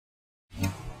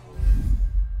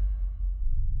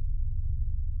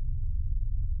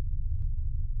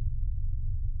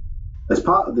As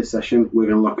part of this session, we're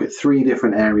going to look at 3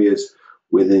 different areas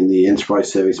within the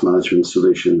enterprise service management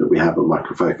solution that we have at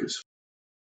Micro Focus.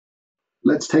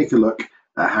 Let's take a look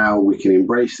at how we can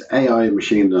embrace AI and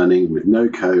machine learning with no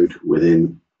code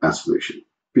within our solution.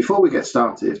 Before we get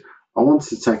started, I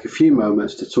wanted to take a few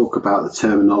moments to talk about the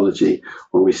terminology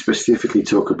when we specifically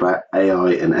talk about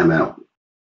AI and ML.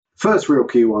 First real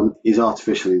key one is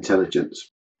artificial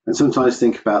intelligence. And sometimes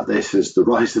think about this as the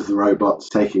rise of the robots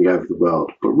taking over the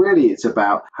world. But really it's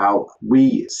about how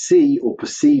we see or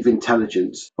perceive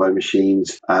intelligence by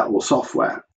machines or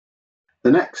software.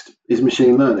 The next is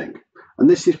machine learning. And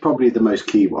this is probably the most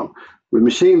key one. With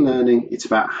machine learning, it's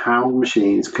about how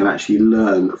machines can actually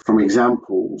learn from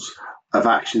examples of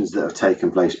actions that have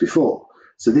taken place before.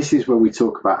 So this is where we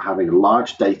talk about having a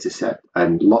large data set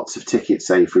and lots of tickets,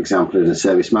 say, for example, in a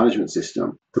service management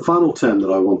system. The final term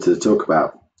that I wanted to talk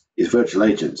about is virtual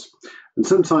agents. And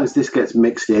sometimes this gets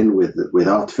mixed in with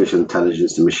artificial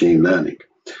intelligence and machine learning.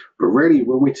 But really,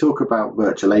 when we talk about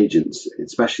virtual agents,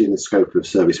 especially in the scope of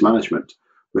service management,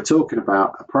 we're talking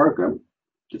about a program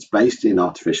that's based in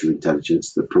artificial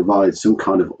intelligence that provides some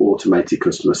kind of automated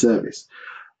customer service.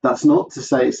 That's not to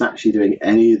say it's actually doing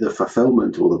any of the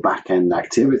fulfillment or the back-end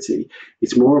activity.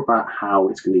 It's more about how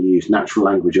it's going to use natural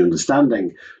language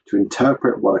understanding to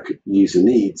interpret what a user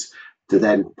needs to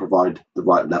then provide the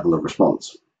right level of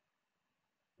response.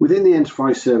 Within the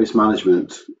enterprise service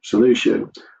management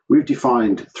solution, we've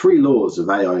defined 3 laws of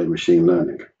AI and machine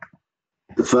learning.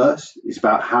 The first is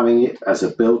about having it as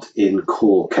a built-in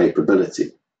core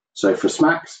capability. So for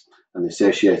SMACs and the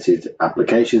associated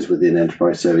applications within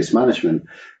enterprise service management,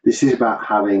 this is about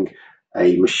having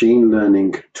a machine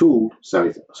learning tool,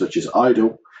 such as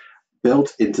ITOM,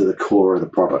 built into the core of the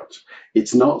product.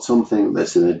 It's not something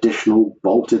that's an additional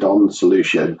bolted on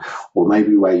solution, or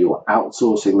maybe where you're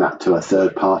outsourcing that to a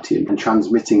third party and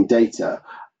transmitting data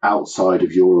outside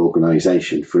of your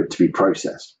organization for it to be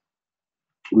processed.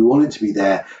 We want it to be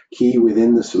there, key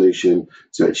within the solution,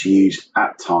 so it's used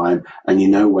at time and you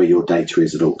know where your data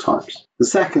is at all times. The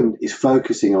second is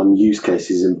focusing on use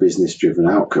cases and business-driven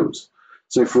outcomes.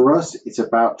 So for us, it's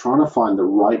about trying to find the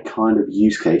right kind of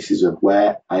use cases of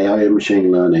where AI and machine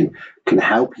learning can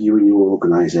help you and your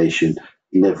organization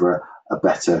deliver a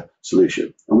better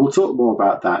solution. And we'll talk more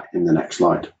about that in the next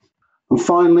slide. And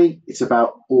finally, it's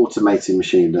about automating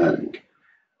machine learning.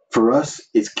 For us,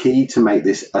 it's key to make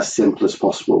this as simple as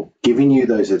possible, giving you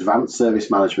those advanced service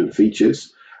management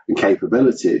features and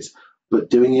capabilities, but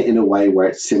doing it in a way where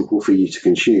it's simple for you to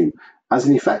consume. As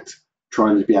an effect,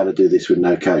 trying to be able to do this with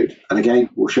no code. And again,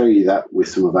 we'll show you that with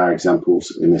some of our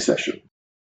examples in this session.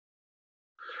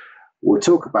 We'll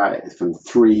talk about it from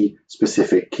 3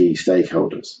 specific key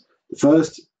stakeholders. The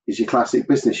first is your classic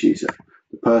business user,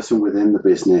 the person within the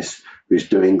business who's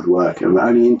doing the work and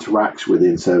only interacts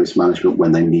within service management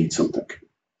when they need something.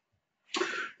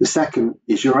 The second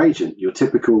is your agent, your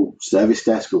typical service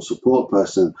desk or support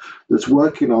person that's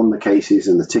working on the cases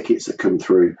and the tickets that come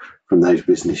through from those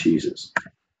business users.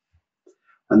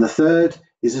 And the third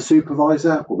is a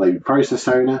supervisor or maybe process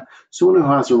owner, someone who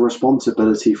has a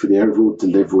responsibility for the overall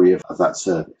delivery of that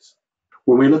service.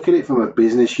 When we look at it from a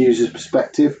business user's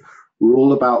perspective, we're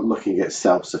all about looking at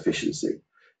self-sufficiency.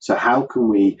 So how can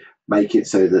we make it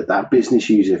so that that business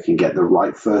user can get the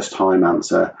right first time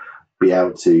answer, be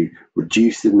able to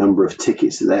reduce the number of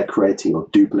tickets that they're creating or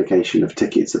duplication of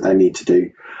tickets that they need to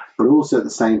do, but also at the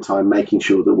same time making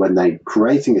sure that when they're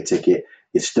creating a ticket,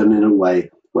 it's done in a way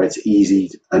where it's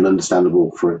easy and understandable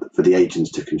for the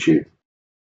agents to consume.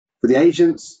 For the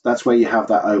agents, that's where you have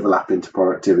that overlap into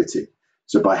productivity.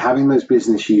 So by having those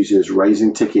business users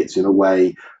raising tickets in a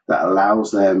way that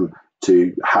allows them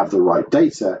to have the right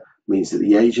data, means that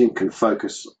the agent can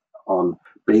focus on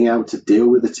being able to deal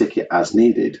with the ticket as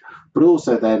needed, but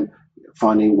also then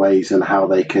finding ways and how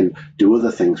they can do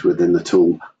other things within the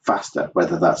tool faster,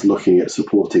 whether that's looking at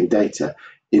supporting data,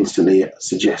 instantly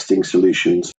suggesting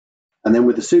solutions. And then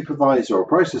with the supervisor or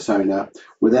process owner,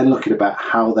 we're then looking about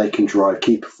how they can drive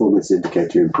key performance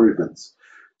indicator improvements.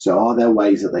 So are there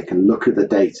ways that they can look at the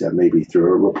data, maybe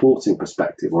through a reporting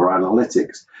perspective or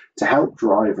analytics, to help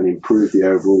drive and improve the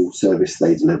overall service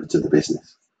they deliver to the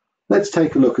business? Let's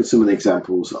take a look at some of the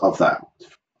examples of that.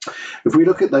 If we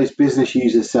look at those business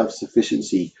user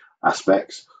self-sufficiency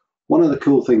aspects, one of the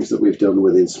cool things that we've done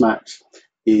within SMACs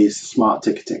is smart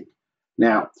ticketing.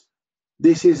 Now,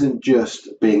 this isn't just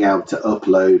being able to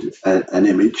upload an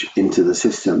image into the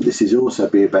system. This is also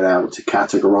being able to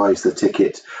categorize the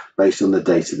ticket based on the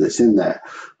data that's in there.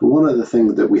 But one of the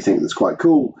things that we think that's quite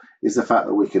cool is the fact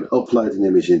that we can upload an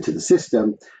image into the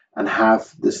system and have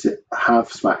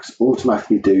SMACs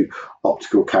automatically do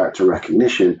optical character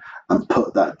recognition, and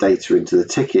put that data into the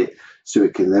ticket so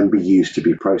it can then be used to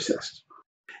be processed.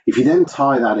 If you then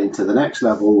tie that into the next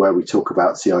level where we talk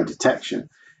about CI detection,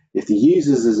 if the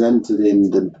users has entered in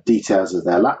the details of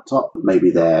their laptop,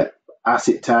 maybe their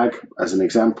asset tag as an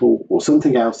example, or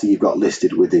something else that you've got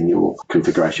listed within your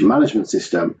configuration management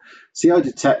system, CI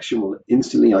detection will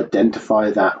instantly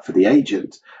identify that for the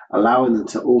agent, allowing them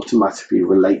to automatically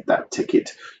relate that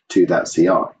ticket to that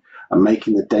CI and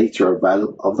making the data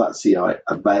of that CI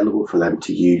available for them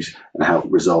to use and help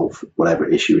resolve whatever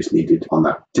issue is needed on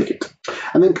that ticket.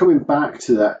 And then coming back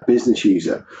to that business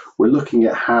user, we're looking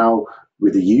at how,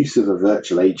 with the use of a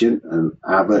virtual agent and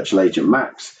our virtual agent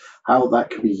Max, how that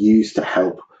can be used to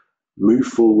help move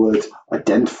forward,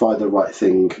 identify the right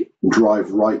thing,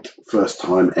 drive right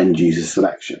first-time end-user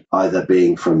selection, either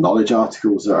being from knowledge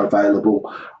articles that are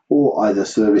available or either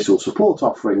service or support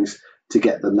offerings to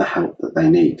get them the help that they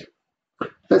need.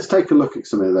 Let's take a look at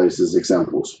some of those as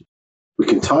examples. We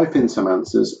can type in some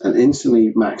answers and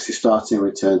instantly Max is starting to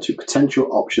return to potential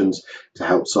options to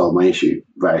help solve my issue.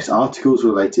 Various articles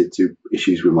related to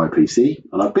issues with my PC,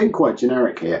 and I've been quite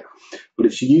generic here, but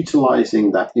it's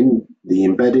utilizing that in the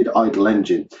embedded idle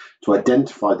engine to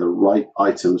identify the right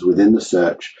items within the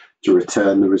search to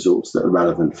return the results that are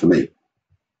relevant for me.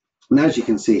 And as you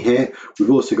can see here,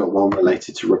 we've also got one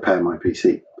related to repair my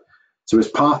PC. So as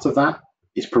part of that,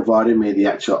 it's providing me the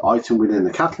actual item within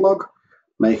the catalog,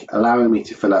 allowing me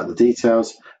to fill out the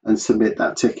details and submit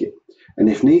that ticket. And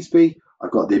if needs be,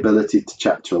 I've got the ability to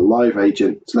chat to a live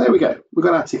agent. So there we go, we've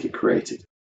got our ticket created.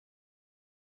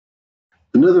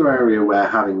 Another area where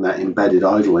having that embedded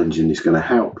idle engine is going to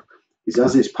help is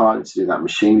as it's partly to do that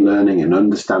machine learning and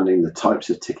understanding the types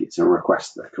of tickets and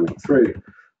requests that are coming through,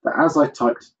 that as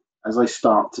I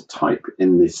start to type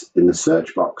in the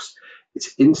search box,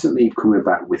 it's instantly coming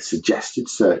back with suggested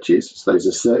searches. So those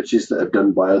are searches that are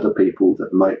done by other people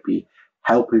that might be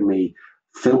helping me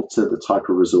filter the type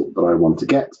of result that I want to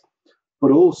get,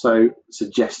 but also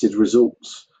suggested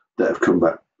results that have come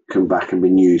back and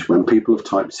been used when people have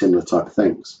typed similar type of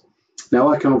things. Now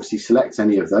I can obviously select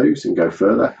any of those and go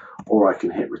further, or I can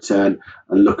hit return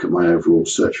and look at my overall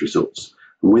search results.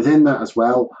 And within that as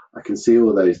well, I can see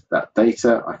all that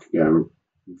data. I can go and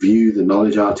view the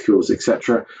knowledge articles,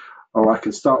 etc. Or I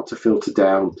can start to filter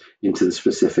down into the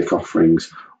specific offerings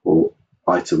or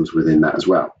items within that as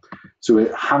well. So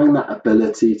we're having that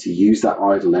ability to use that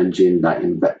idle engine,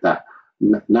 that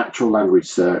natural language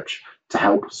search to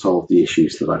help solve the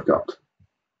issues that I've got.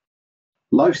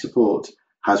 Live support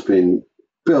has been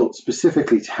built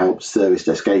specifically to help service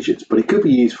desk agents, but it could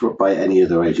be used by any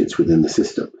other agents within the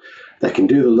system. They can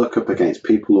do the lookup against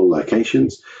people or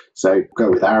locations. So go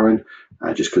with Aaron,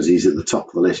 just because he's at the top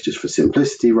of the list just for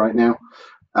simplicity right now.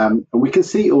 And we can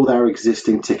see all their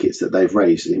existing tickets that they've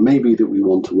raised, and it may be that we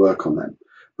want to work on them.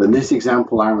 But in this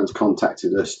example, Aaron's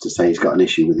contacted us to say he's got an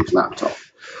issue with his laptop.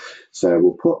 So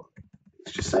we'll put,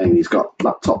 it's just saying he's got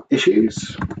laptop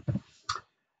issues.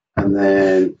 And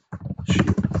then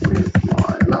with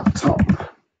my laptop,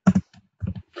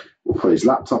 we'll put his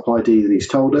laptop ID that he's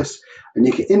told us. And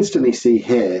you can instantly see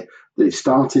here that it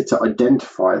started to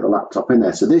identify the laptop in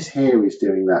there. So this here is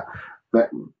doing that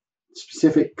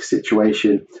specific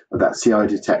situation of that CI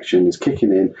detection is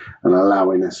kicking in and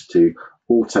allowing us to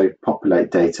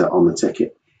auto-populate data on the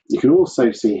ticket. You can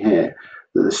also see here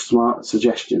that the smart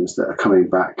suggestions that are coming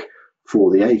back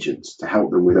for the agents to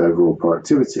help them with overall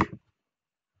productivity.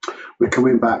 We're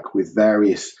coming back with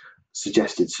various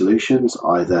suggested solutions,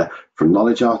 either from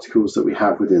knowledge articles that we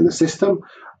have within the system,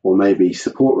 or maybe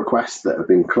support requests that have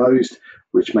been closed,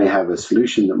 which may have a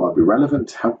solution that might be relevant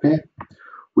to help here.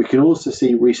 We can also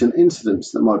see recent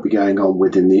incidents that might be going on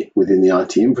within the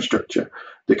IT infrastructure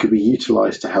that could be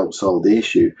utilized to help solve the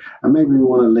issue. And maybe we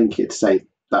want to link it to say,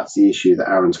 that's the issue that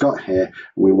Aaron's got here, and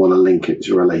we want to link it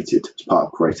to related as part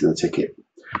of creating the ticket.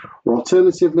 Or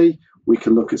alternatively, we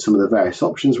can look at some of the various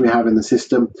options we have in the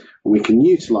system, and we can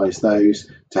utilize those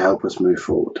to help us move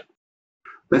forward.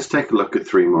 Let's take a look at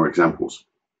 3 more examples.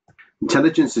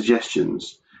 Intelligent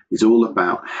suggestions is all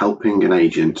about helping an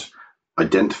agent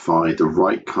identify the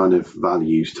right kind of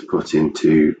values to put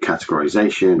into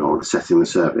categorization or setting the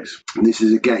service. And this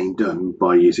is again done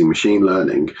by using machine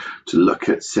learning to look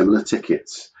at similar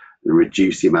tickets and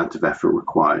reduce the amount of effort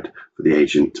required for the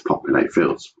agent to populate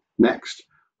fields. Next,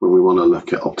 when we want to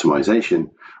look at optimization,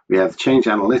 we have change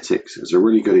analytics as a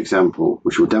really good example,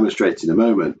 which we'll demonstrate in a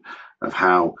moment, of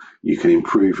how you can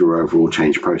improve your overall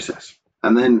change process.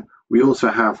 And then we also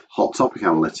have hot topic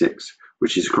analytics,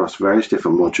 which is across various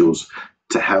different modules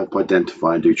to help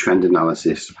identify and do trend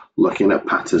analysis, looking at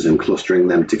patterns and clustering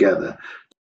them together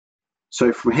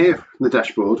So from here, from the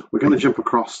dashboard, we're going to jump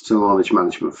across to knowledge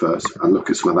management first and look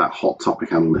at some of that hot topic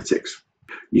analytics.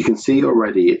 You can see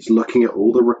already it's looking at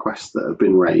all the requests that have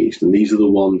been raised, and these are the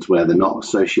ones where they're not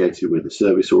associated with a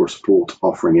service or a support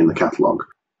offering in the catalogue.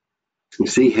 You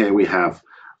see here we have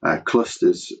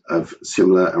clusters of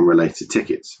similar and related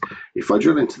tickets. If I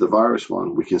drill into the virus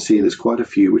one, we can see there's quite a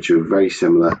few which are very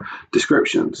similar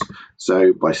descriptions.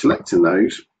 So by selecting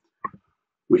those,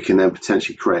 we can then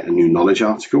potentially create a new knowledge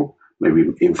article,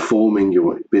 maybe informing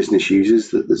your business users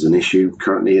that there's an issue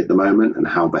currently at the moment and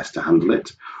how best to handle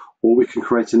it. Or we can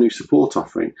create a new support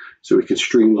offering, so we can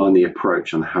streamline the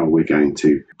approach on how we're going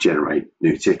to generate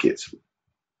new tickets.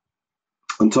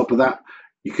 On top of that,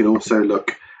 you can also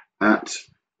look at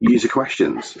user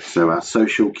questions. So our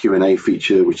social Q&A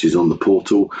feature, which is on the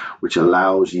portal, which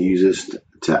allows users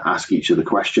to ask each other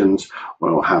questions,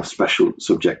 or have special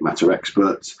subject matter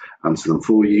experts answer them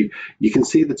for you. You can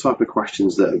see the type of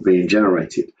questions that are being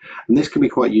generated. And this can be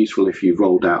quite useful if you've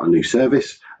rolled out a new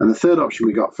service. And the third option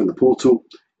we got from the portal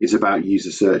is about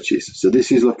user searches. So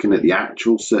this is looking at the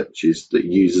actual searches that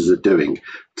users are doing,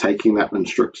 taking that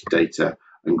unstructured data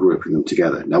and grouping them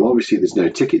together. Now, obviously, there's no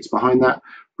tickets behind that,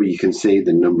 but you can see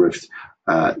the number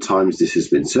of times this has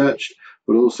been searched,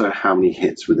 but also how many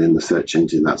hits within the search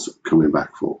engine that's coming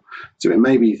back for. So it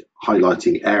may be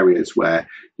highlighting areas where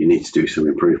you need to do some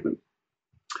improvement.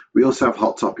 We also have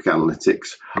hot topic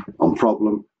analytics on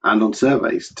problem and on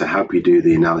surveys to help you do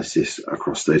the analysis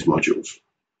across those modules.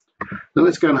 Now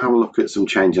let's go and have a look at some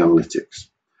change analytics.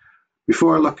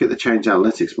 Before I look at the change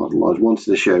analytics model, I wanted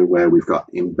to show where we've got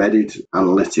embedded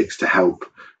analytics to help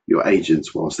your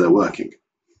agents whilst they're working.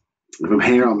 From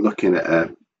here, I'm looking at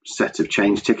a set of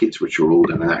change tickets which are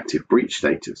all in an active breach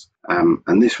status.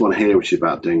 And this one here, which is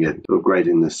about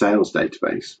upgrading the sales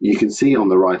database, you can see on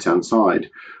the right-hand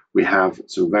side, we have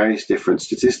some various different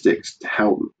statistics to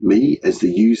help me as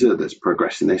the user that's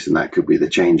progressing this, and that could be the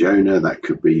change owner, that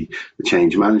could be the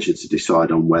change manager, to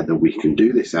decide on whether we can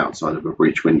do this outside of a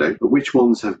breach window. But which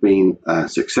ones have been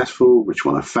successful, which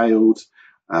one have failed,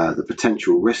 the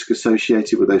potential risk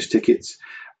associated with those tickets,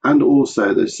 and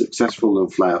also the successful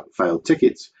and failed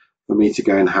tickets for me to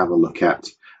go and have a look at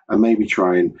and maybe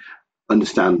try and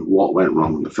understand what went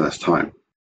wrong the first time.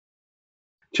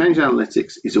 Change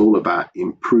analytics is all about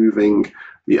improving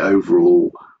the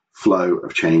overall flow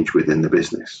of change within the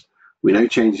business. We know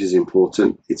change is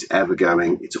important, it's ever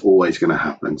going, it's always going to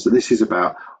happen. So this is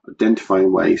about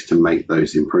identifying ways to make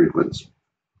those improvements.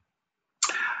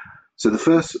 So the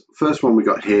first one we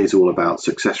got here is all about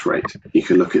success rate. You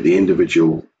can look at the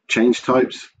individual change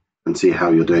types and see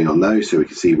how you're doing on those. So we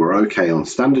can see we're okay on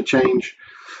standard change.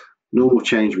 Normal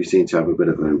change, we seem to have a bit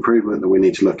of an improvement that we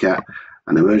need to look at.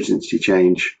 An emergency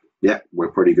change, yeah,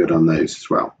 we're pretty good on those as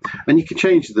well. And you can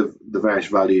change the various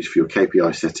values for your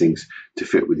KPI settings to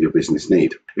fit with your business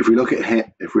need. If we look at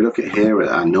here at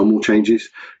our normal changes,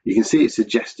 you can see it's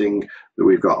suggesting that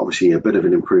we've got obviously a bit of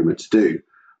an improvement to do,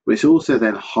 but it's also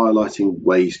then highlighting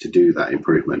ways to do that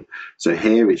improvement. So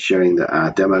here it's showing that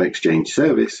our demo exchange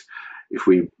service, if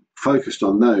we focused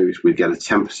on those, we'd get a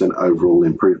 10% overall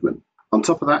improvement. On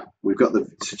top of that, we've got the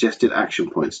suggested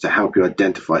action points to help you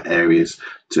identify areas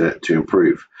to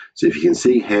improve. So if you can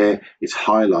see here, it's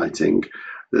highlighting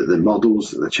that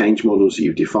the change models that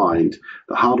you've defined,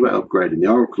 the hardware upgrade and the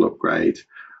Oracle upgrade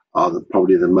are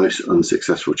probably the most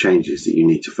unsuccessful changes that you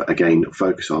need to, again,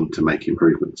 focus on to make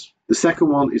improvements. The second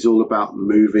one is all about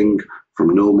moving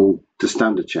from normal to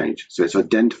standard change. So it's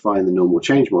identifying the normal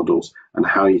change models and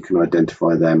how you can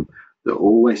identify them that are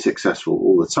always successful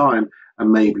all the time,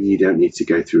 and maybe you don't need to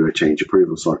go through a change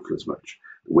approval cycle as much.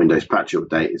 The Windows patch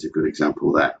update is a good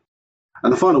example there.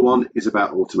 And the final one is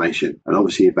about automation, and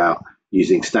obviously about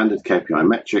using standard KPI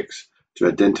metrics to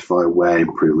identify where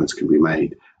improvements can be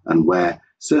made and where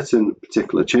certain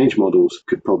particular change models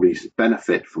could probably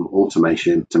benefit from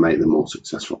automation to make them more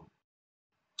successful.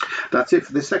 That's it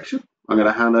for this section. I'm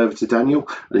going to hand over to Daniel,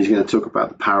 and he's going to talk about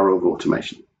the power of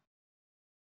automation.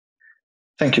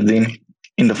 Thank you, Dean.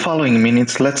 In the following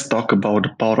minutes, let's talk about the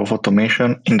power of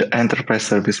automation in the enterprise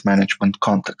service management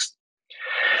context.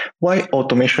 Why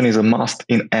automation is a must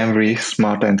in every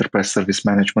smart enterprise service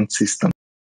management system.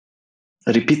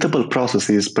 Repeatable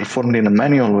processes performed in a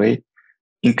manual way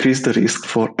increase the risk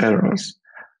for errors.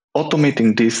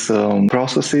 Automating these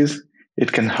processes,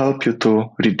 it can help you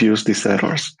to reduce these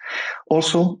errors.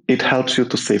 Also, it helps you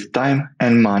to save time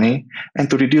and money and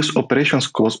to reduce operations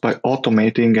costs by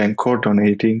automating and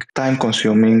coordinating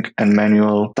time-consuming and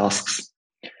manual tasks.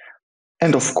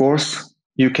 And of course,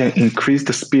 you can increase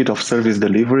the speed of service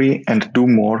delivery and do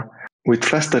more with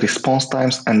faster response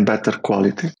times and better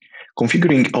quality.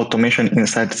 Configuring automation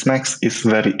inside SMAX is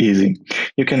very easy.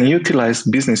 You can utilize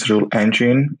Business Rule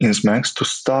Engine in SMAX to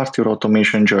start your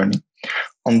automation journey.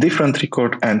 On different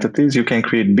record entities, you can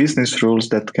create business rules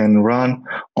that can run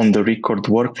on the record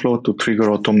workflow to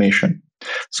trigger automation.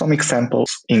 Some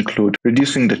examples include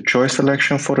reducing the choice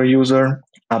selection for a user,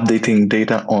 updating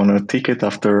data on a ticket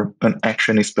after an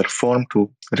action is performed to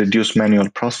reduce manual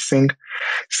processing,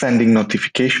 sending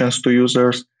notifications to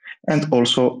users, and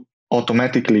also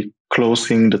automatically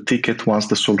closing the ticket once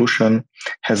the solution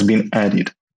has been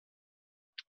added.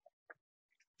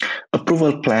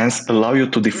 Approval plans allow you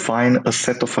to define a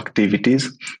set of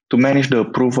activities to manage the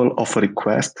approval of a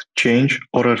request, change,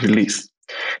 or a release.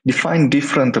 Define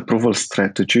different approval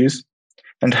strategies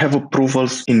and have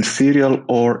approvals in serial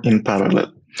or in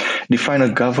parallel. Define a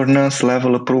governance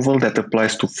level approval that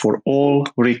applies for all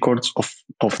records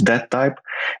of that type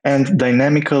and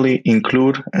dynamically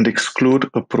include and exclude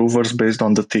approvers based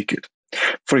on the ticket.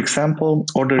 For example,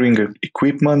 ordering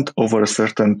equipment over a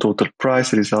certain total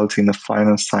price results in a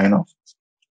final sign-off.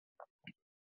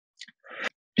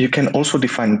 You can also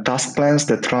define task plans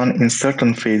that run in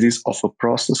certain phases of a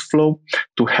process flow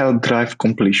to help drive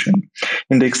completion.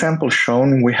 In the example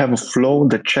shown, we have a flow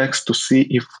that checks to see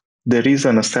if there is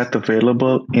an asset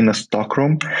available in a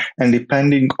stockroom, and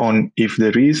depending on if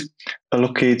there is,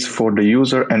 allocates for the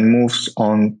user and moves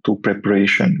on to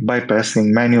preparation,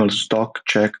 bypassing manual stock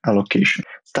check allocation.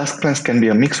 Task plans can be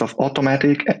a mix of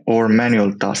automatic or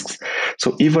manual tasks.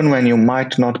 So even when you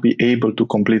might not be able to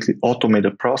completely automate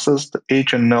a process, the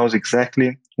agent knows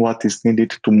exactly what is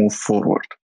needed to move forward.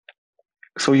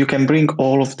 So you can bring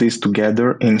all of this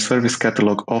together in service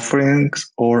catalog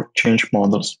offerings or change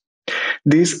models.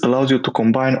 This allows you to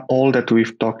combine all that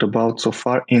we've talked about so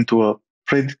far into a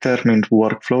predetermined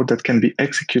workflow that can be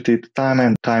executed time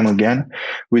and time again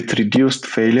with reduced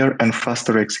failure and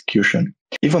faster execution.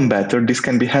 Even better, this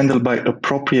can be handled by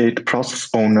appropriate process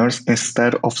owners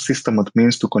instead of system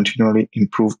admins to continually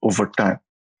improve over time.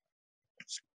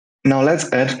 Now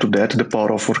let's add to that the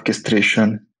power of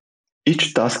orchestration.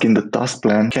 Each task in the task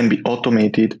plan can be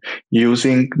automated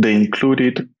using the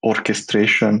included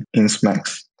orchestration in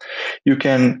SMAX. You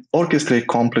can orchestrate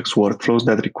complex workflows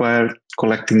that require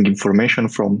collecting information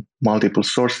from multiple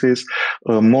sources,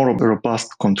 more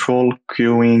robust control,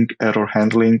 queuing, error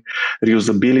handling,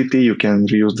 reusability. You can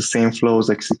reuse the same flows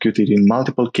executed in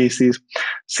multiple cases,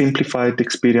 simplified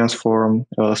experience for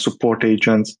support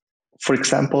agents. For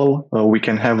example, we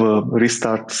can have a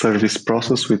restart service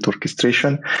process with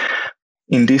orchestration.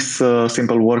 In this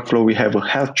simple workflow, we have a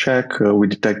health check, we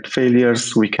detect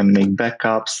failures, we can make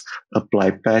backups,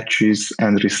 apply patches,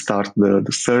 and restart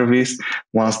the service.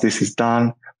 Once this is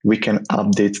done, we can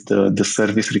update the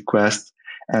service request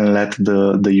and let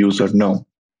the user know.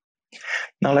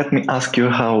 Now let me ask you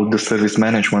how the service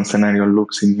management scenario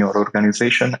looks in your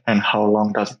organization and how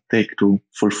long does it take to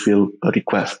fulfill a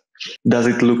request. Does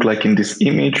it look like in this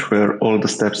image where all the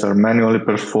steps are manually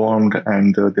performed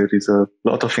and there is a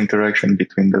lot of interaction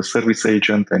between the service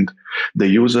agent and the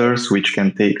users, which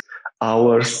can take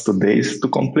hours to days to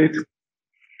complete?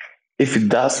 If it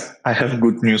does, I have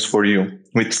good news for you.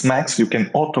 With SMAX, you can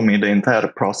automate the entire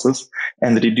process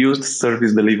and reduce the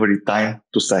service delivery time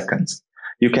to seconds.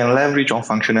 You can leverage on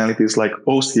functionalities like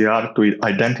OCR to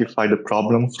identify the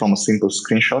problem from a simple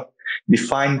screenshot,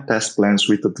 define test plans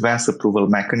with advanced approval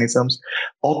mechanisms,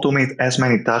 automate as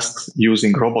many tasks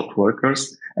using robot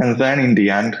workers, and then in the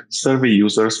end, survey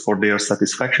users for their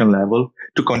satisfaction level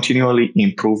to continually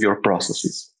improve your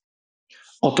processes.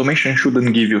 Automation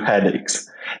shouldn't give you headaches.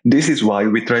 This is why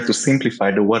we try to simplify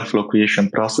the workflow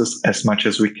creation process as much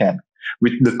as we can.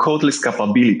 With the codeless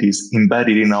capabilities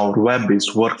embedded in our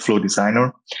web-based workflow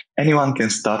designer, anyone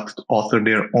can start to author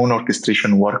their own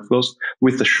orchestration workflows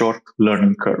with a short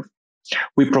learning curve.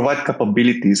 We provide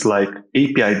capabilities like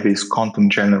API-based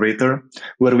content generator,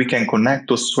 where we can connect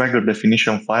to a Swagger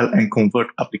definition file and convert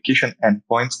application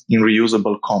endpoints in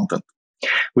reusable content.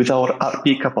 With our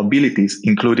RP capabilities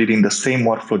included in the same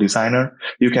workflow designer,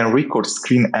 you can record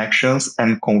screen actions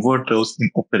and convert those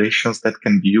in operations that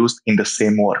can be used in the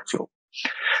same workflow.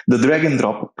 The drag and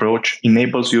drop approach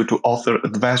enables you to author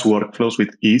advanced workflows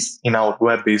with ease in our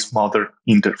web-based modern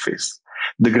interface.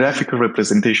 The graphical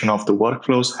representation of the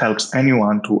workflows helps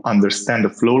anyone to understand the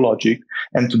flow logic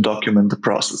and to document the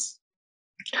process.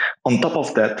 On top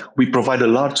of that, we provide a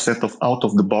large set of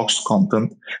out-of-the-box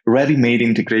content, ready-made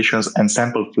integrations and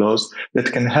sample flows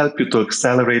that can help you to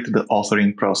accelerate the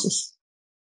authoring process.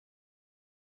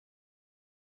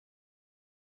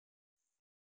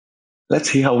 Let's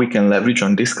see how we can leverage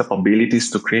on these capabilities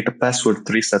to create a password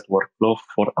reset workflow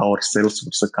for our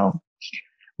Salesforce account.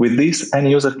 With this,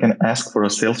 any user can ask for a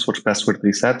Salesforce password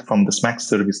reset from the SMAX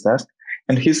service desk,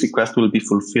 and his request will be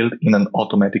fulfilled in an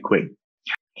automatic way.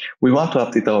 We want to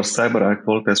update our CyberArk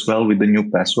Vault as well with the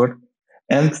new password,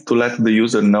 and to let the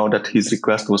user know that his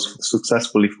request was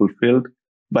successfully fulfilled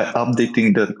by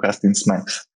updating the request in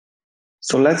SMAX.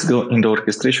 So let's go in the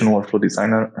Orchestration Workflow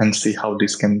Designer and see how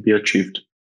this can be achieved.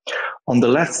 On the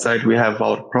left side, we have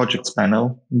our projects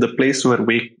panel, the place where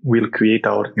we will create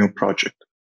our new project.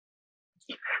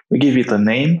 We give it a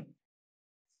name,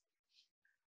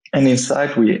 and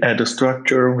inside we add a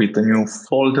structure with a new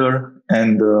folder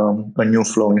and a new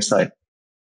flow inside.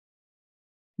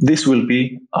 This will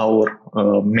be our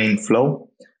main flow.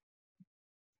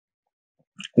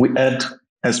 We add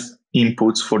as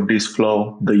inputs for this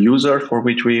flow the user for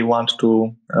which we want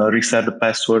to reset the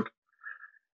password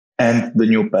and the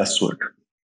new password.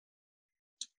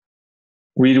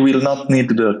 We will not need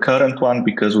the current one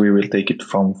because we will take it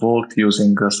from Vault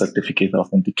using a certificate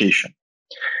authentication.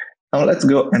 Now let's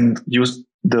go and use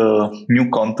the new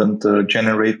content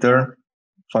generator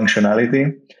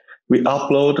functionality. We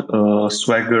upload a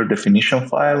Swagger definition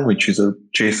file, which is a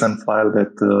JSON file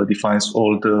that defines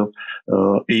all the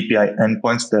API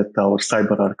endpoints that our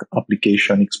CyberArk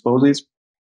application exposes.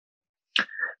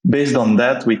 Based on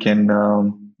that, we can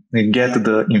get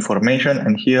the information,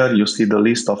 and here you see the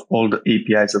list of all the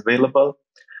APIs available.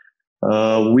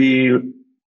 We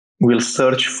will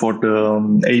search for the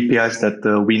APIs that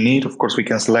we need. Of course, we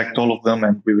can select all of them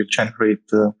and we will generate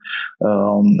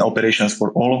operations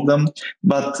for all of them,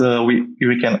 but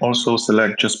we can also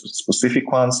select just specific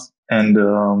ones and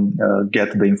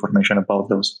get the information about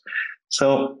those.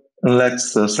 So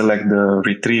let's select the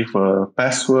retrieve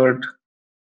password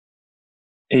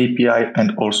API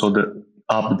and also the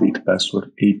update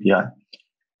password API.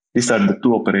 These are the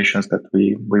two operations that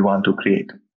we want to create.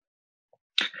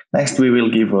 Next, we will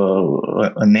give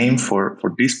a name for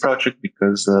this project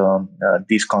because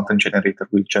this content generator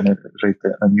will generate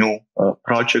a new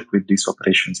project with these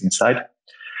operations inside.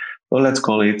 So let's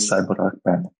call it CyberArk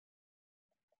panel.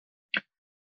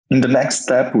 In the next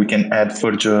step, we can add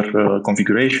further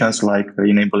configurations like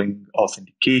enabling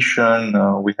authentication.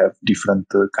 We have different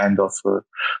kind of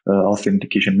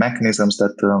authentication mechanisms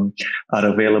that are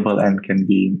available and can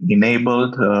be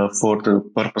enabled. For the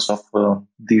purpose of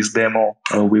this demo,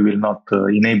 we will not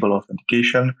enable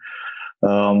authentication.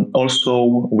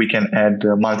 Also, we can add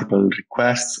multiple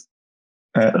requests,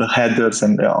 headers,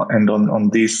 and on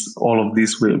this, all of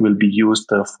this will be used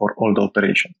for all the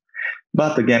operations.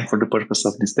 But again, for the purpose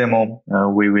of this demo,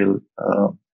 we will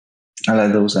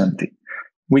let those empty.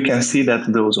 We can see that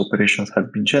those operations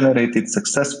have been generated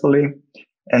successfully.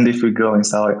 And if we go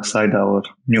inside our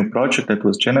new project that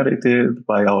was generated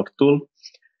by our tool,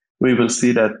 we will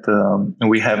see that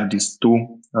we have these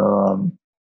two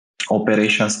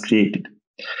operations created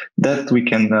that we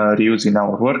can reuse in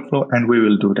our workflow, and we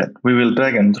will do that. We will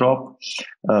drag and drop,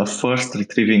 first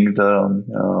retrieving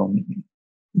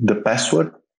the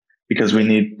password, because we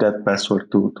need that password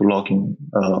to log in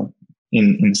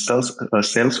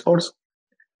Salesforce.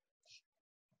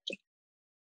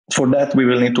 For that, we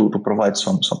will need to provide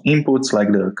some inputs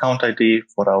like the account ID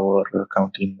for our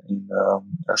account in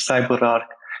CyberArk,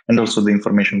 and also the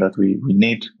information that we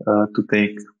need to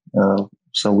take.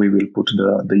 So we will put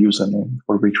the username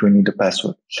for which we need the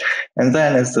password. And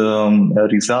then as a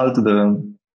result,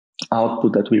 the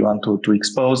output that we want to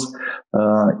expose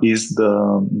is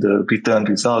the return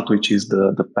result, which is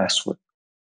the password.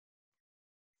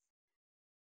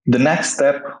 The next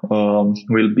step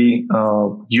will be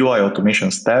UI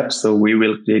automation step. So we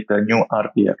will create a new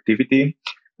RPA activity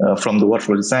from the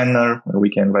workflow designer.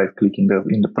 We can right click in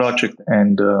the project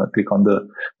and click on the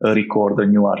record the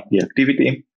new RPA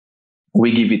activity.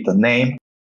 We give it a name.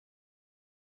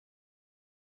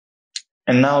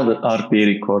 And now the RPA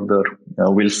recorder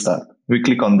will start. We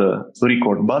click on the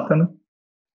record button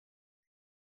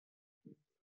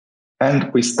and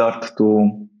we start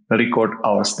to record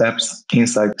our steps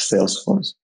inside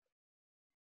Salesforce.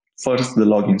 First, the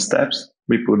login steps.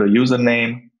 We put a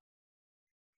username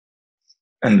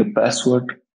and the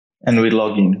password and we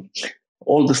log in.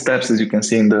 All the steps, as you can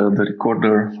see in the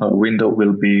recorder window,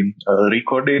 will be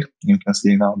recorded. You can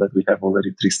see now that we have already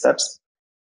 3 steps.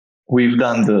 We've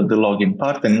done the login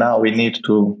part, and now we need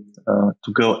to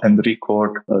go and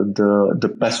record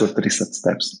the password reset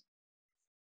steps.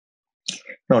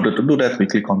 In order to do that, we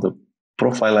click on the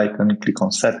profile icon, click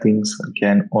on settings.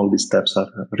 Again, all these steps are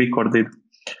recorded.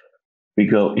 We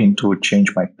go into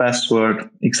change my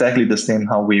password, exactly the same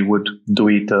how we would do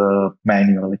it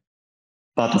manually.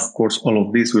 But of course, all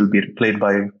of this will be replayed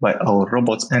by our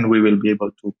robots, and we will be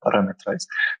able to parameterize.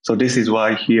 So this is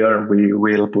why here we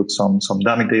will put some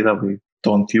dummy data. We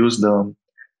don't use the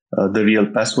real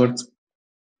passwords.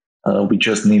 We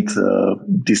just need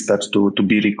these steps to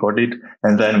be recorded,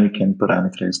 and then we can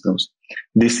parameterize those.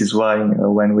 This is why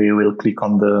when we will click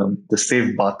on the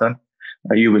save button,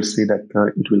 you will see that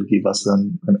it will give us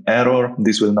an error.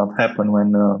 This will not happen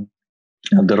when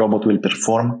the robot will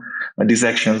perform these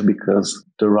actions because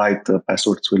the right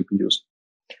passwords will be used.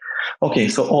 Okay,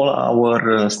 so all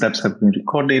our steps have been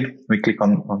recorded. We click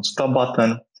on stop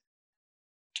button.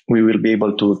 We will be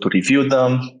able to review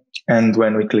them. And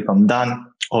when we click on done,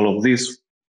 all of this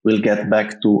will get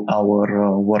back to our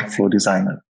workflow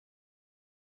designer.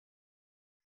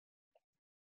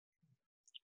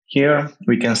 Here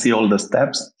we can see all the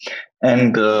steps.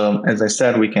 And as I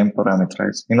said, we can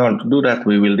parameterize. In order to do that,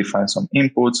 we will define some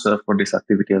inputs for this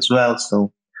activity as well.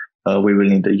 So we will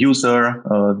need the user,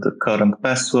 the current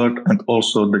password, and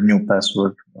also the new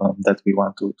password that we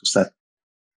want to set.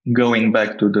 Going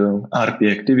back to the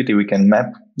RP activity, we can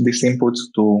map these inputs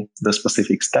to the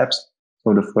specific steps.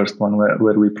 So the first one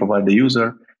where we provide the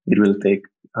user, it will take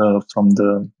from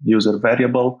the user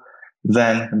variable.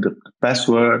 Then the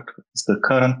password is the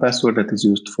current password that is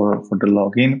used for the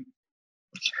login.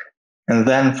 And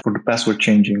then for the password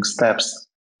changing steps,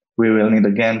 we will need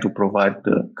again to provide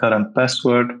the current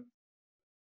password.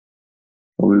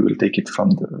 We will take it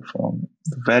from the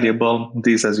variable.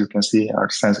 These, as you can see, are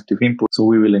sensitive inputs, so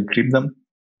we will encrypt them.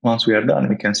 Once we are done,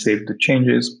 we can save the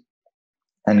changes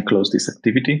and close this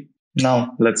activity.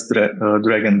 Now let's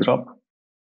drag and drop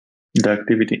the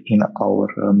activity in our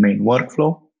main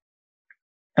workflow.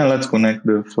 And let's connect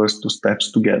the first two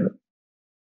steps together.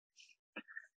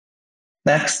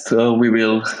 Next, we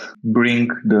will bring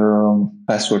the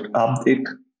password update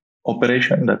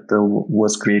operation that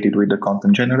was created with the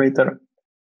content generator,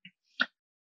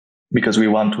 because we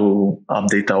want to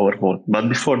update our vault. But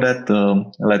before that,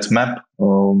 let's map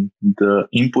the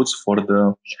inputs for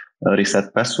the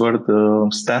reset password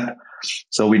step.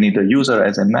 So we need a user,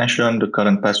 as I mentioned. The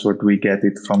current password, we get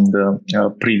it from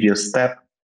the previous step.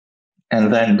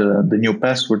 And then the new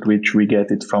password, which we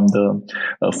get it from the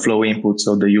flow input.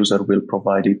 So the user will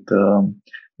provide it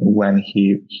when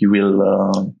he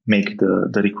will make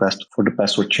the request for the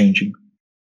password changing.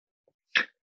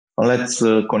 Let's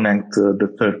connect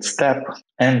the third step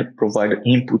and provide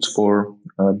inputs for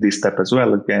this step as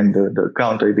well. Again, the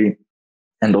account ID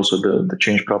and also the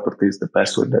change properties, the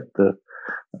password that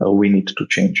we need to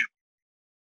change.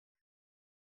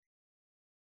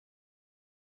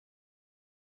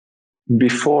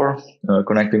 Before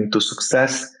connecting to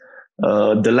success,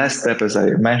 the last step, as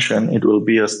I mentioned, it will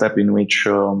be a step in which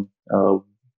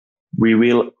we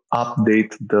will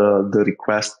update the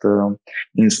request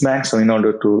in SMAC. So in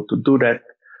order to do that,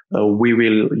 we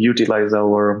will utilize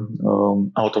our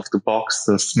out-of-the-box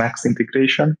SMAX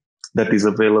integration that is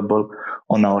available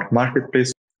on our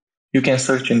marketplace. You can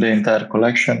search in the entire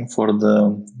collection for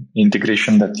the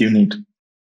integration that you need.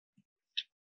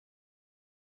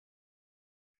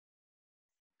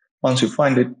 Once you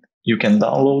find it, you can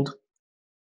download.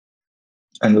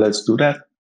 And let's do that.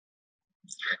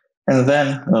 And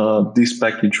then this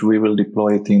package, we will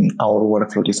deploy it in our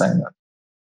workflow designer.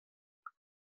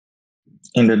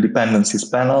 In the dependencies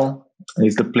panel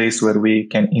is the place where we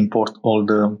can import all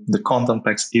the content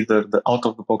packs, either the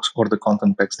out-of-the-box or the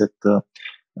content packs that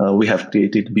we have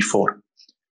created before.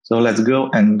 So let's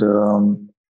go and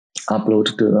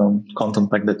upload the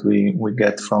content pack that we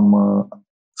get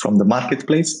from the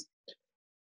marketplace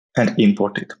and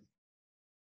import it.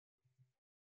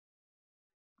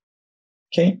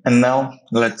 Okay, and now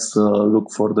let's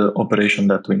look for the operation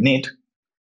that we need.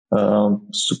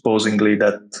 Supposingly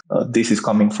that this is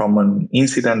coming from an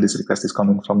incident, this request is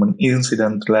coming from an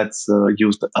incident, let's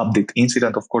use the update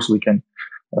incident. Of course, we can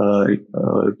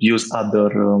use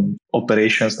other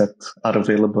operations that are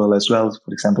available as well,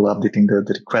 for example, updating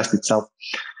the request itself.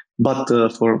 But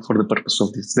for the purpose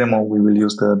of this demo, we will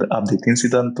use the update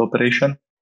incident operation.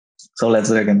 So let's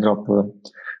drag and drop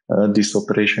this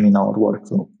operation in our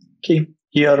workflow. Okay,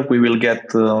 here we will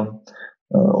get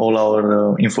all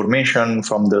our information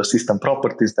from the system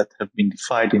properties that have been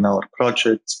defined in our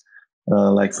projects,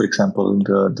 like, for example,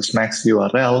 the SMAX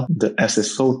URL, the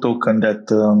SSO token that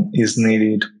is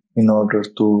needed in order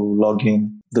to log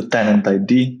in, the tenant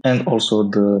ID, and also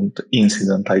the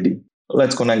incident ID.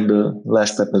 Let's connect the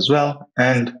last step as well.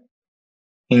 And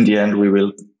in the end, we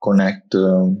will connect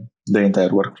the entire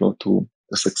workflow to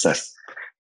the success.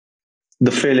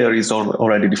 The failure is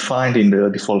already defined in the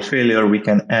default failure. We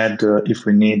can add if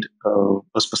we need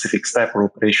a specific step or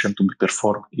operation to be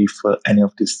performed if any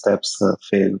of these steps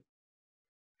fail.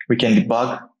 We can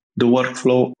debug the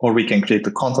workflow, or we can create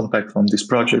a content pack from this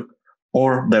project,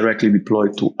 or directly deploy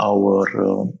to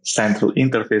our central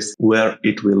interface where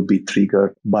it will be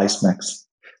triggered by SMAX.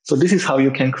 So this is how you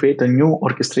can create a new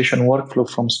orchestration workflow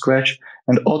from scratch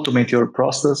and automate your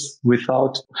process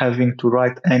without having to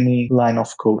write any line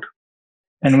of code.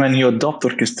 And when you adopt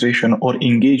orchestration or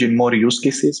engage in more use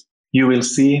cases, you will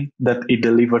see that it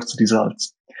delivers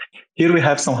results. Here we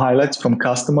have some highlights from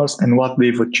customers and what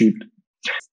they've achieved.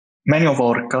 Many of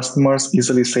our customers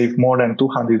easily save more than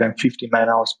 250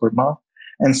 man-hours per month,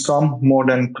 and some more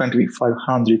than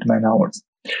 2,500 man-hours.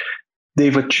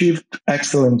 They've achieved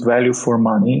excellent value for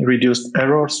money, reduced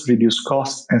errors, reduced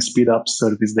costs, and speed up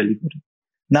service delivery.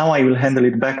 Now I will handle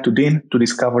it back to Dean to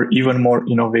discover even more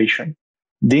innovation.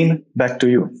 Dean, back to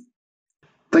you.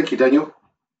 Thank you, Daniel.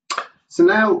 So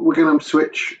now we're going to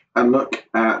switch and look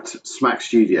at SMAX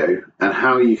Studio and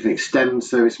how you can extend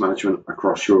service management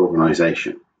across your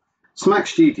organization. SMAX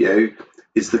Studio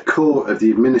is the core of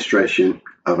the administration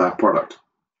of our product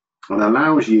and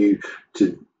allows you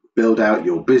to build out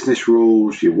your business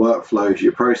rules, your workflows,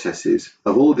 your processes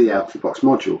of all the out-of-the-box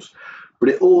modules. But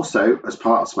it also, as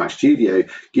part of SMAX Studio,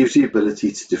 gives you the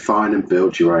ability to define and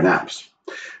build your own apps.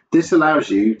 This allows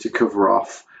you to cover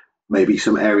off maybe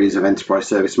some areas of enterprise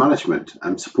service management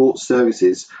and support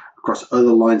services across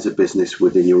other lines of business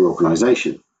within your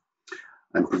organization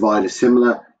and provide a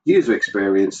similar user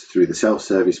experience through the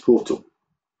self-service portal.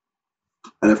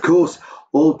 And of course,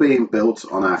 all being built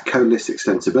on our codeless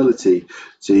extensibility,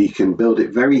 so you can build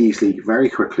it very easily, very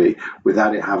quickly,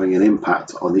 without it having an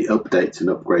impact on the updates and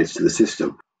upgrades to the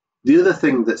system. The other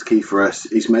thing that's key for us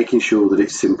is making sure that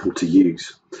it's simple to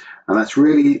use. And that's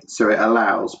really so it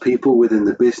allows people within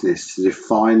the business to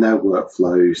define their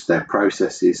workflows, their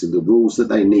processes, and the rules that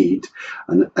they need,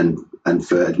 and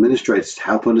for administrators to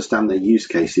help understand their use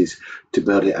cases to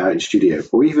build it out in Studio,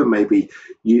 or even maybe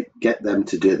you get them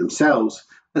to do it themselves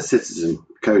as citizen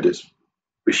coders.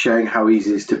 We're showing how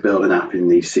easy it is to build an app in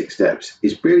these 6 steps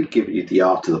is really giving you the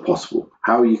art of the possible,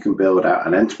 how you can build out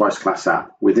an enterprise class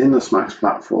app within the SMAX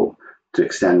platform to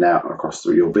extend out across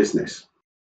your business.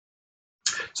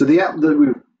 So the app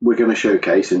that we're going to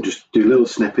showcase and just do little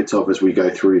snippets of as we go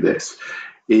through this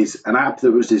is an app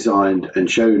that was designed and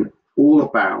shown all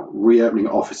about reopening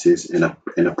offices in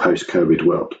a post-COVID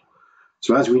world.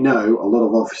 So as we know, a lot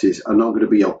of offices are not going to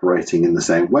be operating in the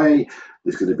same way.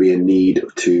 There's going to be a need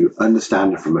to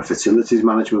understand from a facilities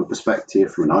management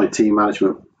perspective, from an IT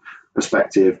management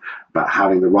perspective, about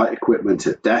having the right equipment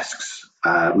at desks,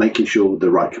 making sure the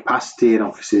right capacity in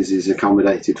offices is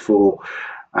accommodated for,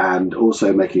 and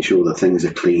also making sure that things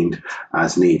are cleaned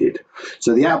as needed.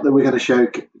 So the app that we're going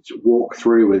to walk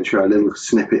through and show little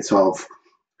snippets of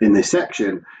in this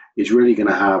section is really going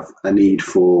to have a need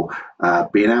for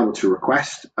being able to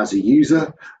request as a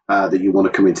user that you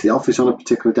want to come into the office on a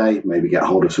particular day, maybe get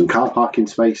hold of some car parking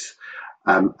space,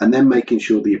 and then making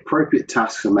sure the appropriate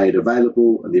tasks are made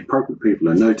available and the appropriate people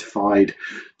are notified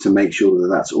to make sure that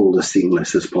that's all as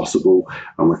seamless as possible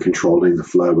and we're controlling the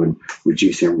flow and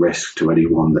reducing risk to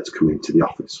anyone that's coming to the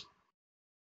office.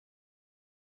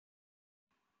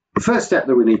 The first step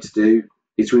that we need to do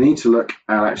is we need to look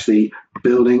at actually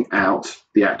building out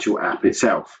the actual app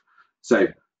itself. So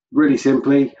really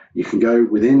simply, you can go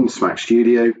within SMAX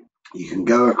Studio, you can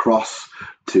go across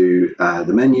to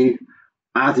the menu,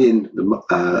 add in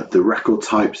the record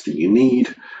types that you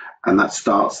need, and that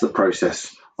starts the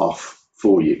process off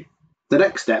for you. The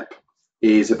next step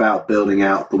is about building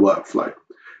out the workflow.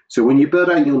 So when you build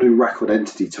out your new record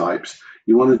entity types,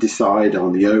 you want to decide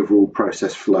on the overall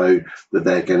process flow that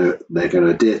they're going to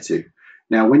adhere to.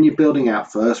 Now, when you're building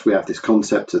out first, we have this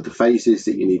concept of the phases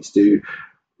that you need to do.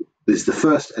 There's the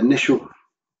first initial.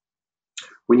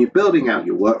 When you're building out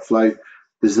your workflow,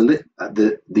 there's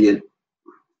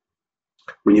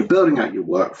when you're building out your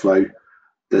workflow,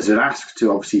 there's an ask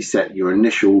to obviously set your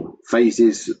initial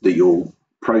phases that your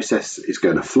process is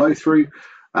going to flow through,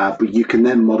 but you can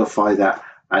then modify that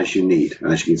as you need.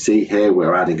 And as you can see here,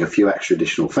 we're adding a few extra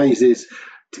additional phases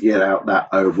to get out that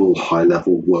overall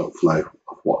high-level workflow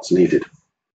of what's needed.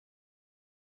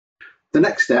 The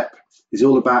next step is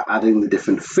all about adding the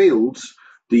different fields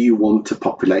that you want to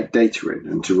populate data in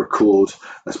and to record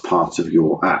as part of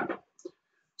your app.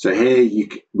 So here,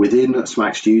 within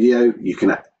SMAX Studio,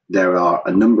 there are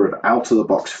a number of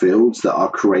out-of-the-box fields that are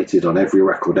created on every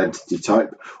record entity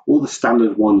type, all the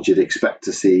standard ones you'd expect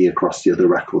to see across the other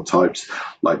record types,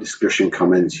 like discussion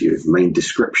comments, your main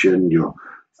description, your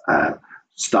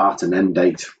start and end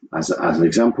date as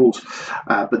examples,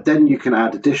 but then you can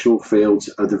add additional fields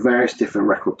of the various different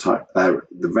record type, the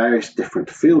various different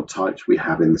field types we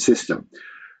have in the system.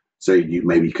 So you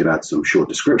maybe could add some short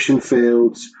description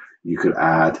fields. You could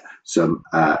add some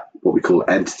what we call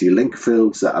entity link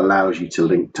fields that allows you to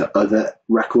link to other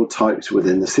record types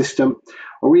within the system,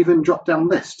 or even drop down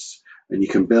lists. And you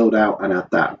can build out and add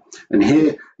that. And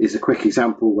here is a quick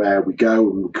example where we go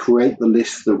and we create the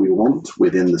list that we want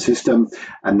within the system,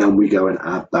 and then we go and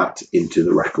add that into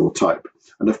the record type.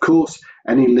 And of course,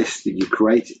 any list that you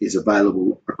create is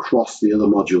available across the other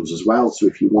modules as well. So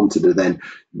if you wanted to then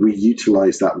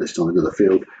reutilize that list on another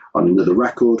field, on another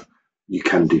record, you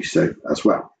can do so as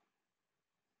well.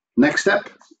 Next step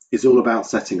is all about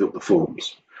setting up the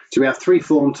forms. So we have 3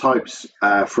 form types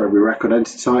for every record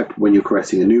entity type when you're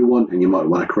creating a new one, and you might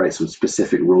want to create some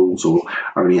specific rules or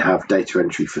only have data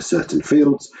entry for certain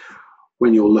fields.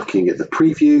 When you're looking at the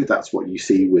preview, that's what you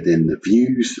see within the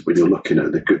views. When you're looking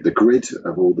at the grid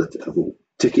of all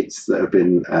tickets that have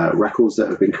been, records that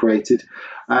have been created,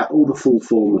 all the full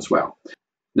form as well.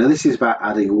 Now this is about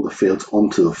adding all the fields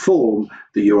onto the form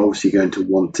that you're obviously going to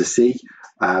want to see.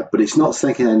 But it's not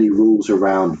setting any rules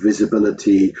around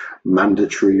visibility,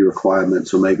 mandatory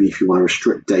requirements, or maybe if you want to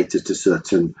restrict data to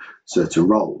certain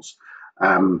roles.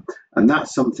 And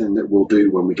that's something that we'll do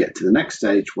when we get to the next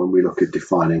stage, when we look at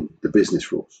defining the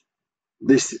business rules.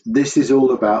 This is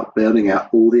all about building out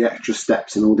all the extra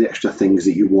steps and all the extra things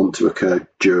that you want to occur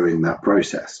during that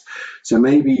process. So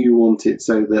maybe you want it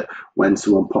so that when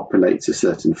someone populates a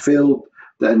certain field,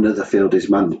 that another field is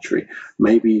mandatory.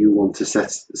 Maybe you want to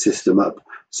set the system up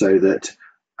so that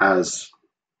as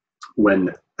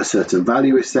when a certain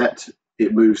value is set,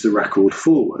 it moves the record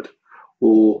forward,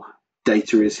 or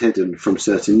data is hidden from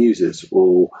certain users,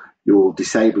 or you're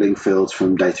disabling fields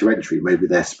from data entry. Maybe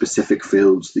they're specific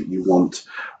fields that you want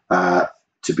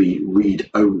to be read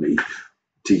only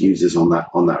to users on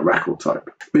that record type.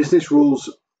 Business rules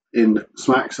in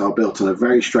SMAX are built on a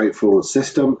very straightforward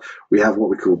system. We have what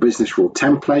we call business rule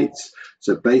templates.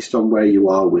 So based on where you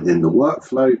are within the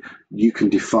workflow, you can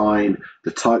define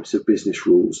the types of business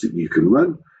rules that you can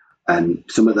run. And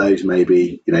some of those may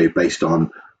be, based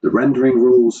on the rendering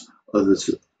rules.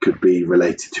 Others could be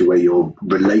related to where you're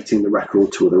relating the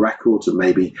record to other records, and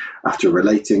maybe after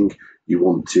relating, you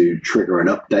want to trigger an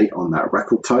update on that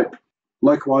record type.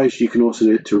 Likewise, you can also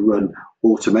do it to run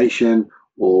automation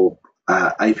or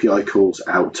API calls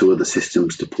out to other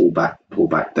systems to pull back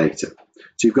data.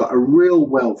 So you've got a real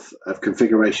wealth of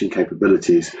configuration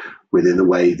capabilities within the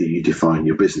way that you define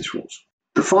your business rules.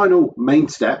 The final main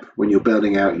step when you're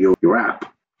building out your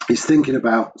app is thinking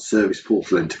about service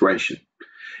portal integration.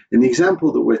 In the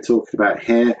example that we're talking about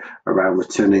here around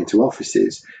returning to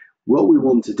offices, what we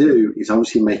want to do is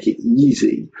obviously make it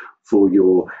easy for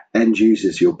your end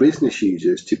users, your business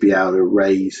users, to be able to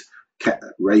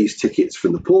raise tickets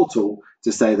from the portal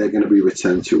to say they're going to be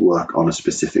returned to work on a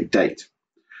specific date.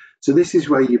 So this is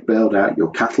where you build out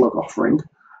your catalog offering,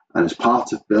 and as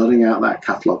part of building out that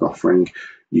catalog offering,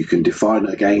 you can define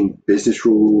again business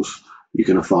rules. You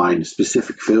can define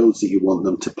specific fields that you want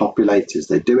them to populate as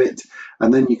they do it,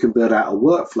 and then you can build out a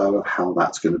workflow of how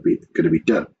that's going to be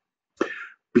done.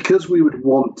 Because we would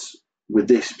want with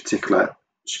this particular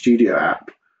Studio app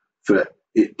for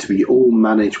it to be all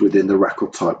managed within the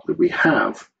record type that we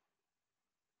have,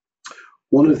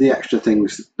 one of the extra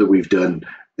things that we've done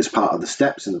as part of the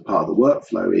steps and the part of the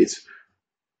workflow is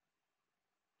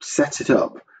set it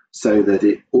up so that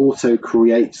it auto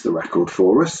creates the record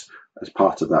for us as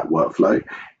part of that workflow.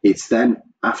 It's then,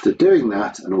 after doing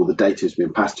that and all the data has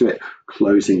been passed to it,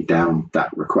 closing down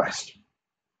that request.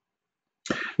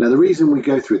 Now, the reason we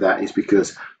go through that is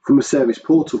because from a service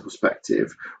portal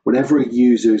perspective, whenever a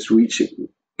user is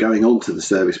going onto the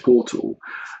service portal,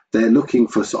 they're looking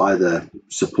for either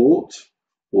support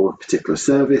or a particular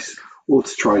service, or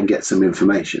to try and get some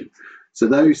information. So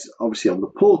those obviously on the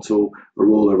portal are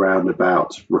all around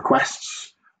about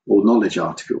requests or knowledge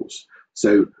articles.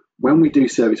 So when we do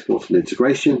service portal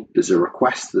integration, there's a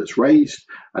request that's raised,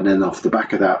 and then off the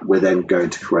back of that, we're then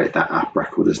going to create that app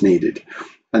record as needed.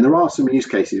 And there are some use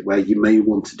cases where you may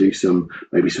want to do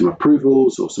maybe some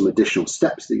approvals or some additional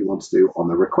steps that you want to do on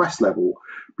the request level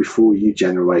before you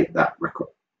generate that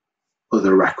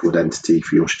other record entity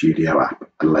for your Studio app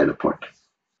at a later point.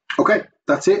 Okay,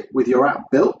 that's it. With your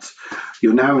app built,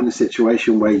 you're now in a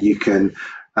situation where you can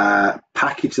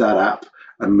package that app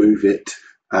and move it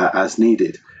as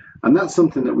needed. And that's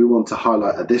something that we want to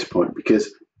highlight at this point,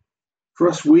 because for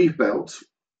us, we've built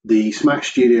the SMAX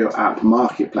Studio app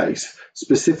marketplace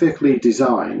specifically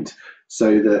designed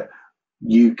so that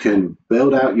you can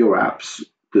build out your apps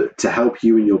to help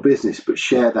you in your business, but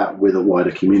share that with a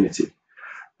wider community.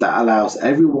 That allows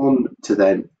everyone to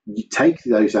then take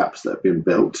those apps that have been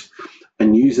built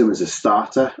and use them as a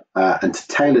starter and to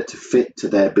tailor to fit to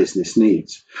their business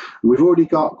needs. And we've already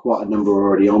got quite a number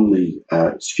already on the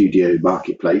Studio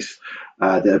Marketplace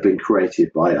that have been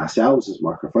created by ourselves as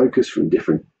Micro Focus from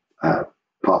different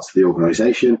parts of the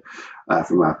organisation,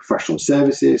 from our professional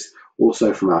services,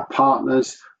 also from our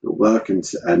partners that work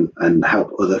and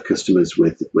help other customers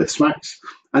with SMACs,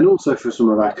 and also for some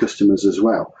of our customers as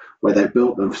well, where they've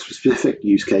built them specific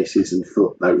use cases and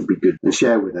thought that would be good and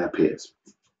share with their peers.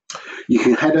 You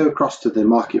can head across to the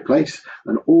marketplace,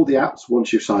 and all the apps,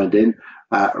 once you've signed in,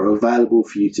 are available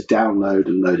for you to download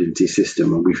and load into your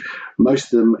system. And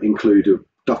most of them include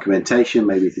documentation,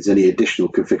 maybe if there's any additional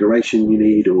configuration you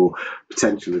need or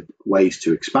potential ways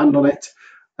to expand on it,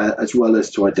 as well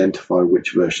as to identify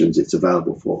which versions it's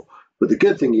available for. But the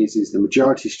good thing is the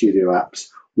majority of Studio apps,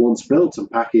 once built and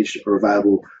packaged, are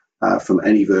available from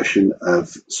any version of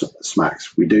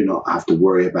SMACs. We do not have to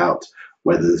worry about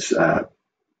whether there's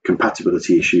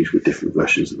compatibility issues with different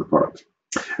versions of the product.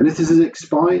 And if this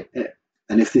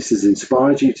has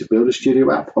inspired you to build a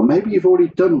Studio app, or maybe you've already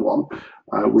done one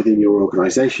within your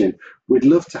organization, we'd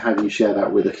love to have you share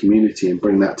that with the community and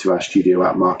bring that to our Studio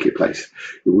app marketplace.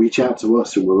 You reach out to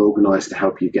us and we'll organize to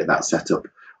help you get that set up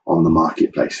on the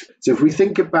marketplace. So if we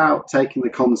think about taking the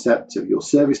concept of your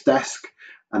service desk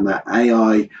and that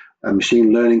AI and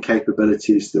machine learning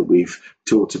capabilities that we've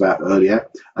talked about earlier,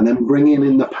 and then bringing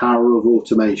in the power of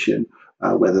automation,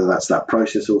 whether that's that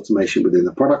process automation within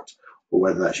the product or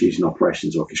whether that's using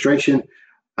operations orchestration,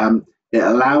 it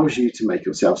allows you to make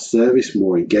your self-service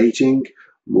more engaging,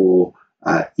 more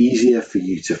easier for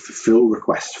you to fulfill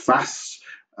requests fast,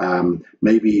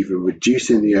 maybe even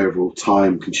reducing the overall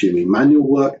time-consuming manual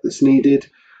work that's needed.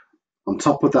 On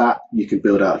top of that, you can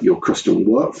build out your custom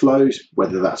workflows,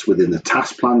 whether that's within the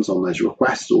task plans on those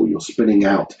requests or you're spinning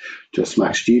out to a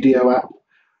SMAC Studio app,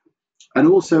 and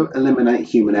also eliminate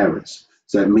human errors.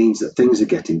 So it means that things are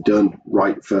getting done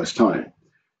right first time.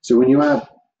 So when you add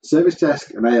Service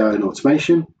Desk and AI and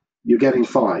automation, you're getting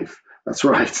 5. That's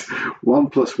right. 1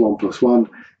 + 1 + 1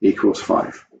 =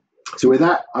 5. So with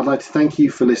that, I'd like to thank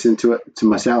you for listening to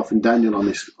myself and Daniel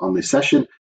on this session.